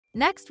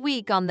Next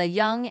week on The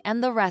Young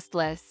and the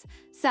Restless,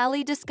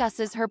 Sally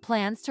discusses her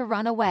plans to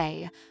run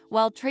away,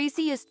 while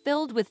Tracy is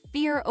filled with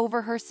fear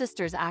over her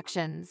sister's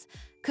actions.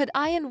 Could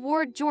Ian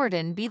Ward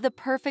Jordan be the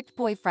perfect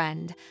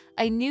boyfriend,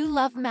 a new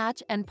love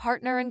match and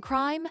partner in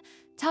crime?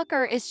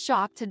 Tucker is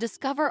shocked to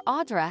discover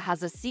Audra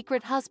has a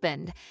secret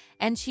husband,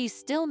 and she's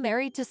still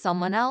married to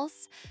someone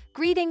else.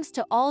 Greetings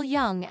to all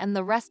Young and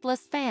the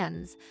Restless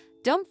fans.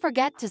 Don't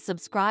forget to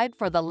subscribe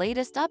for the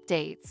latest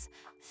updates.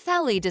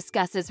 Sally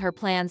discusses her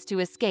plans to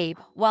escape,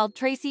 while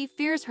Tracy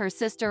fears her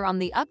sister on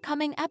the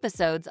upcoming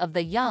episodes of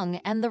The Young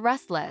and the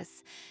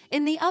Restless.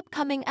 In the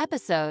upcoming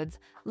episodes,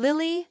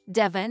 Lily,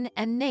 Devon,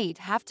 and Nate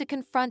have to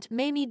confront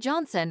Mamie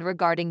Johnson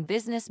regarding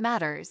business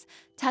matters,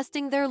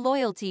 testing their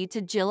loyalty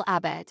to Jill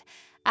Abbott.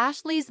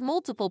 Ashley's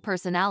multiple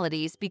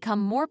personalities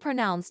become more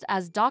pronounced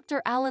as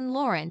Dr. Alan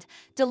Laurent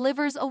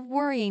delivers a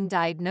worrying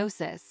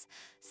diagnosis.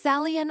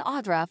 Sally and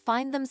Audra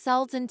find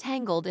themselves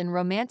entangled in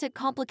romantic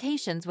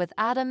complications with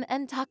Adam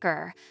and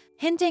Tucker,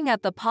 hinting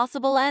at the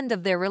possible end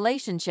of their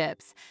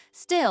relationships.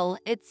 Still,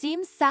 it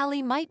seems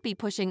Sally might be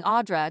pushing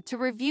Audra to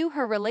review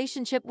her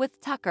relationship with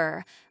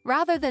Tucker,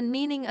 rather than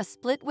meaning a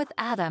split with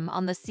Adam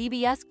on the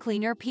CBS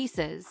Cleaner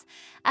Pieces.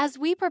 As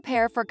we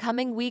prepare for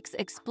coming week's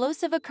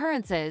explosive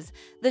occurrences,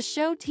 the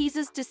show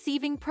teases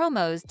deceiving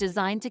promos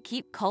designed to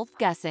keep cult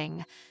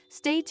guessing.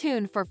 Stay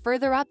tuned for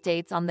further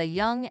updates on The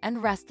Young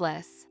and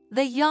Restless.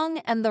 The Young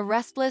and the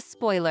Restless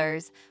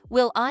spoilers.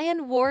 Will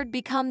Ian Ward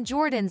become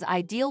Jordan's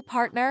ideal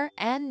partner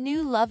and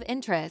new love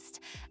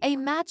interest? A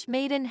match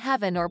made in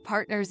heaven or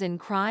partners in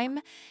crime?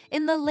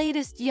 In the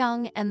latest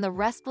Young and the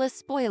Restless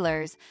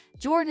spoilers,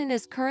 Jordan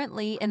is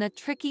currently in a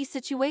tricky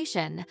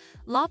situation,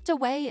 locked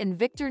away in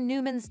Victor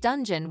Newman's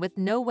dungeon with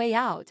no way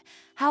out.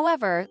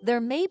 However,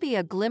 there may be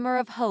a glimmer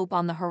of hope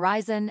on the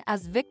horizon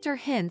as Victor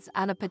hints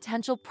at a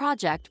potential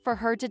project for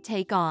her to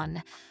take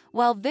on.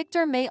 While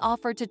Victor may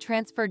offer to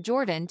transfer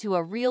Jordan to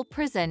a real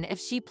prison if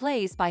she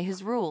plays by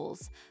his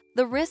rules,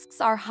 the risks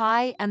are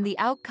high and the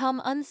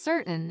outcome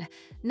uncertain.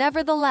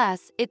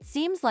 Nevertheless, it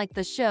seems like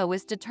the show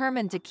is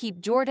determined to keep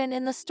Jordan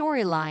in the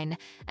storyline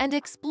and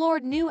explore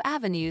new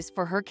avenues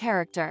for her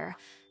character.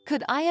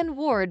 Could Ian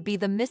Ward be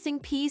the missing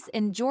piece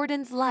in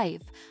Jordan's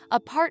life, a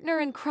partner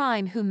in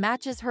crime who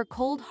matches her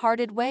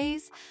cold-hearted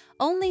ways?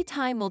 Only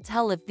time will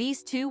tell if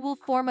these two will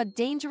form a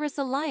dangerous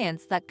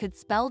alliance that could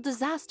spell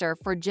disaster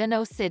for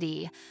Geno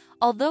City.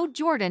 Although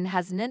Jordan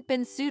hasn't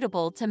been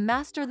suitable to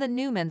master the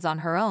Newmans on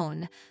her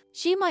own,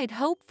 she might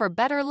hope for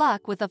better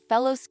luck with a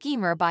fellow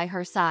schemer by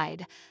her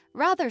side,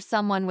 rather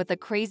someone with a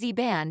crazy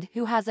band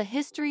who has a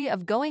history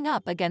of going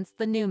up against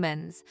the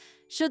Newmans.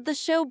 Should the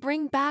show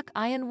bring back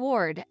Ian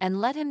Ward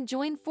and let him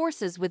join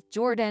forces with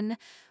Jordan?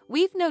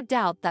 We've no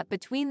doubt that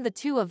between the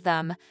two of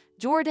them,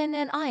 Jordan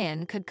and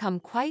Ian could come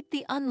quite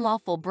the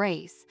unlawful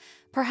brace.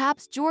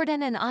 Perhaps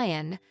Jordan and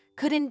Ian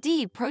could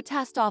indeed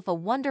protest off a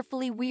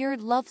wonderfully weird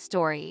love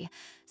story.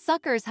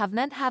 Suckers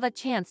haven't had a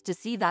chance to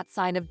see that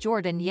side of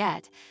Jordan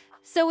yet,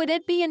 so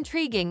it'd be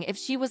intriguing if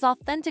she was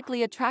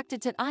authentically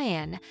attracted to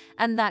Ian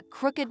and that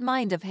crooked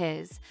mind of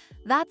his.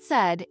 That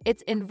said,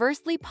 it's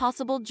inversely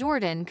possible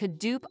Jordan could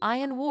dupe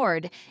Ian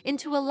Ward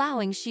into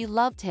allowing she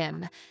loved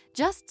him,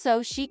 just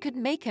so she could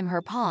make him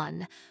her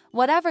pawn.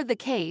 Whatever the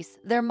case,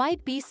 there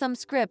might be some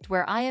script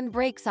where Ian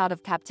breaks out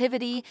of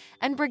captivity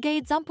and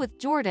brigades up with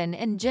Jordan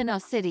in Geno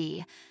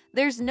City.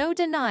 There's no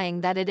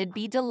denying that it'd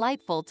be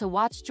delightful to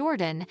watch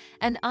Jordan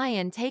and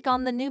Ian take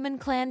on the Newman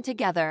clan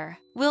together.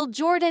 Will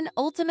Jordan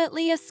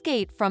ultimately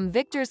escape from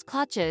Victor's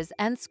clutches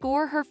and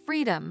score her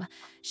freedom?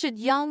 Should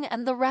Young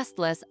and the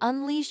Restless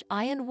unleash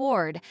Ian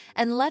Ward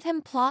and let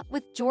him plot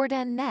with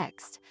Jordan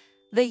next?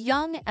 The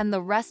Young and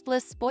the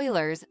Restless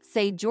spoilers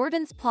say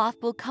Jordan's plot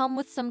will come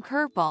with some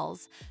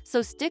curveballs,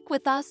 so stick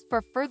with us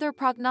for further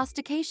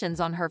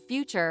prognostications on her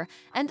future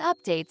and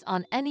updates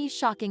on any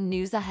shocking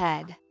news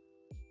ahead.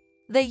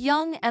 The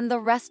Young and the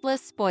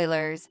Restless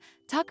spoilers.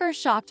 Tucker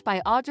shocked by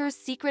Audra's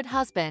secret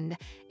husband.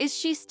 Is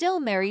she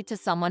still married to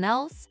someone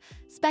else?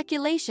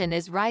 Speculation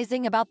is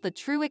rising about the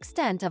true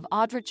extent of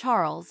Audra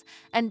Charles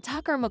and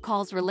Tucker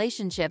McCall's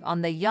relationship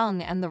on The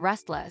Young and the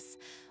Restless.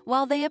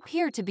 While they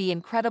appear to be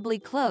incredibly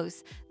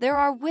close, there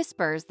are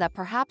whispers that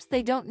perhaps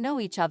they don't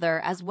know each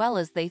other as well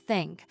as they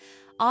think.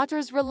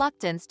 Audra's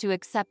reluctance to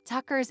accept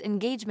Tucker's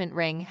engagement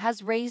ring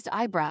has raised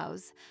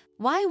eyebrows.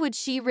 Why would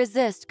she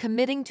resist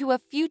committing to a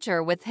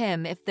future with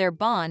him if their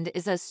bond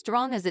is as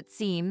strong as it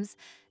seems?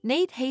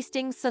 Nate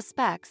Hastings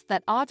suspects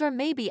that Audra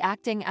may be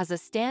acting as a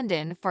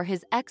stand-in for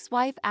his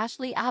ex-wife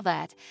Ashley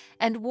Abbott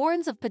and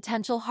warns of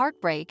potential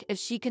heartbreak if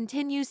she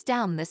continues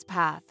down this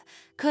path.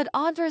 Could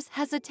Audra's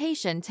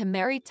hesitation to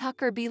marry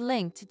Tucker be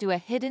linked to a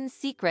hidden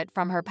secret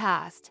from her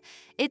past?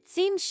 It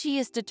seems she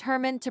is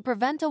determined to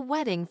prevent a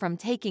wedding from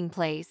taking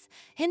place,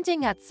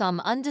 hinting at some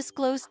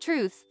undisclosed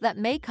truths that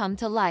may come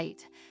to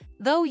light.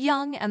 Though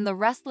Young and the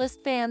Restless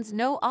fans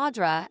know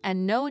Audra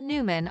and know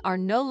Newman are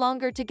no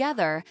longer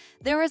together,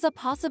 there is a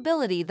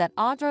possibility that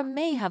Audra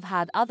may have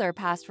had other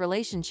past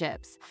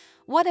relationships.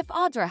 What if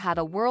Audra had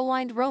a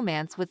whirlwind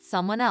romance with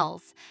someone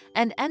else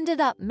and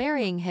ended up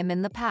marrying him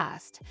in the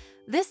past?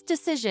 This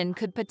decision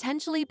could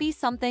potentially be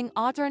something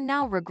Audra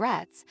now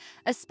regrets,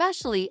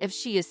 especially if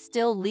she is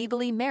still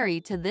legally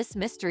married to this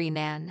mystery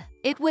man.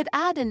 It would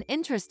add an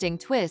interesting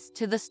twist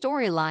to the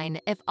storyline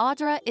if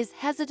Audra is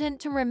hesitant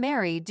to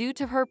remarry due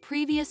to her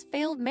previous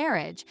failed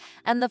marriage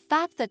and the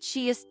fact that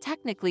she is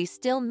technically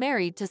still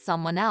married to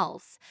someone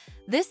else.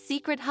 This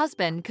secret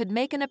husband could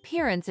make an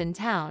appearance in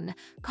town,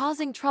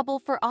 causing trouble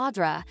for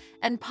Audra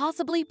and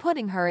possibly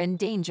putting her in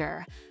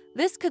danger.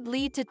 This could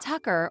lead to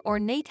Tucker or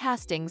Nate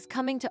Hastings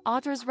coming to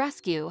Audra's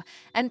rescue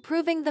and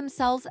proving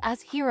themselves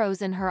as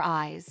heroes in her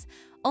eyes.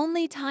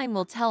 Only time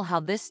will tell how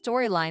this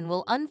storyline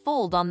will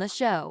unfold on the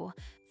show.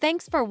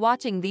 Thanks for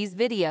watching these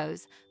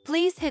videos.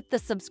 Please hit the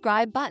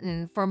subscribe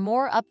button for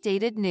more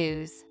updated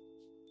news.